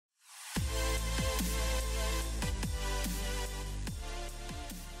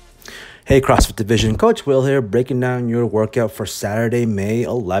Hey CrossFit Division, Coach Will here, breaking down your workout for Saturday, May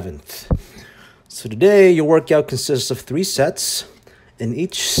 11th. So today, your workout consists of 3 sets. In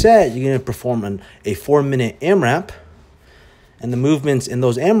each set, you're going to perform a 4-minute AMRAP. And the movements in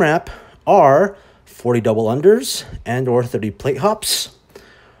those AMRAP are 40 double unders and or 30 plate hops,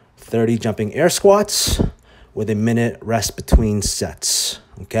 30 jumping air squats with a minute rest between sets,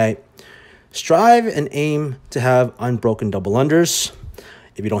 okay? Strive and aim to have unbroken double unders.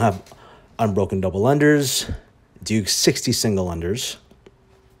 If you don't have unbroken double unders, do 60 single unders,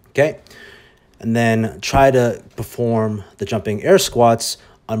 okay? And then try to perform the jumping air squats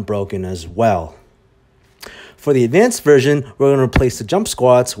unbroken as well. For the advanced version, we're going to replace the jump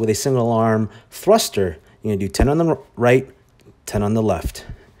squats with a single arm thruster. You're going to do 10 on the right, 10 on the left.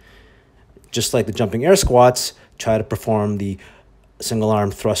 Just like the jumping air squats, try to perform the single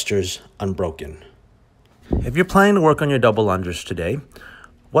arm thrusters unbroken. If you're planning to work on your double unders today,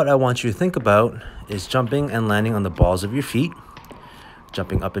 what I want you to think about is jumping and landing on the balls of your feet,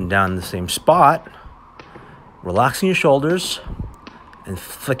 jumping up and down in the same spot, relaxing your shoulders, and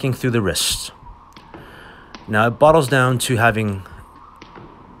flicking through the wrists. Now it bottles down to having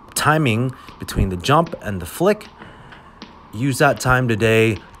timing between the jump and the flick. Use that time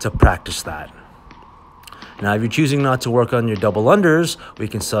today to practice that. Now, if you're choosing not to work on your double unders, we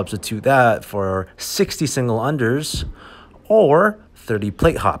can substitute that for 60 single unders or 30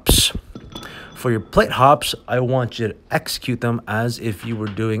 plate hops. For your plate hops, I want you to execute them as if you were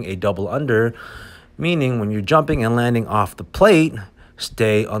doing a double under, meaning when you're jumping and landing off the plate,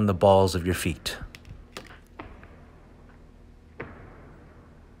 stay on the balls of your feet.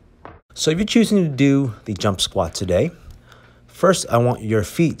 So if you're choosing to do the jump squat today, first I want your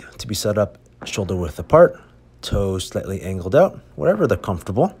feet to be set up shoulder width apart, toes slightly angled out, wherever they're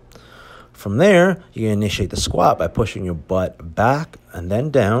comfortable. From there, you're going to initiate the squat by pushing your butt back and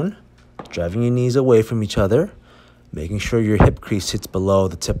then down, driving your knees away from each other, making sure your hip crease sits below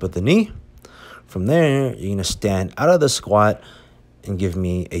the tip of the knee. From there, you're going to stand out of the squat and give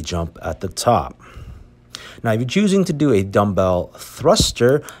me a jump at the top. Now, if you're choosing to do a dumbbell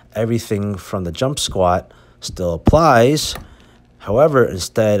thruster, everything from the jump squat still applies. However,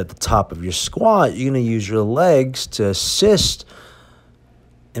 instead at the top of your squat, you're going to use your legs to assist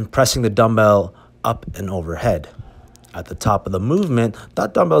in pressing the dumbbell up and overhead. At the top of the movement,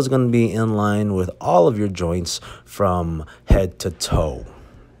 that dumbbell is going to be in line with all of your joints from head to toe.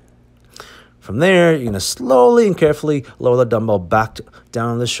 From there, you're going to slowly and carefully lower the dumbbell back down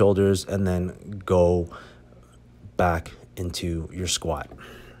on the shoulders and then go back into your squat.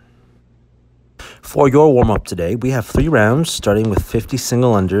 For your warm-up today, we have 3 rounds, starting with 50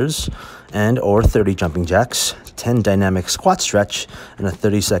 single unders and or 30 jumping jacks, 10 dynamic squat stretch, and a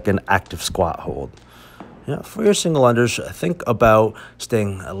 30-second active squat hold. For your single unders, think about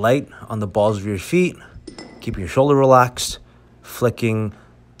staying light on the balls of your feet, keeping your shoulder relaxed, flicking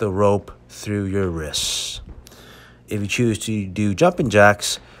the rope through your wrists. If you choose to do jumping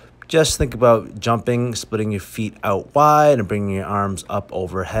jacks, just think about jumping, splitting your feet out wide and bringing your arms up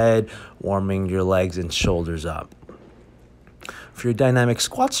overhead, warming your legs and shoulders up. For your dynamic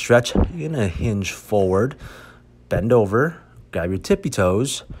squat stretch, you're going to hinge forward, bend over, grab your tippy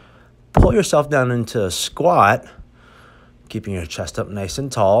toes, pull yourself down into a squat, keeping your chest up nice and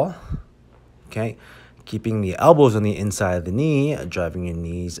tall, okay? Keeping the elbows on the inside of the knee, driving your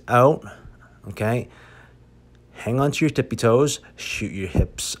knees out, okay? Hang on to your tippy toes, shoot your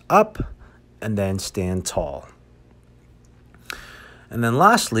hips up, and then stand tall. And then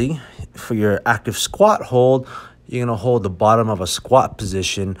lastly, for your active squat hold, you're going to hold the bottom of a squat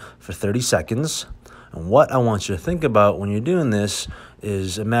position for 30 seconds. And what I want you to think about when you're doing this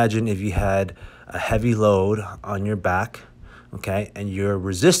is imagine if you had a heavy load on your back, okay, and you're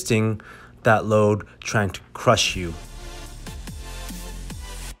resisting that load trying to crush you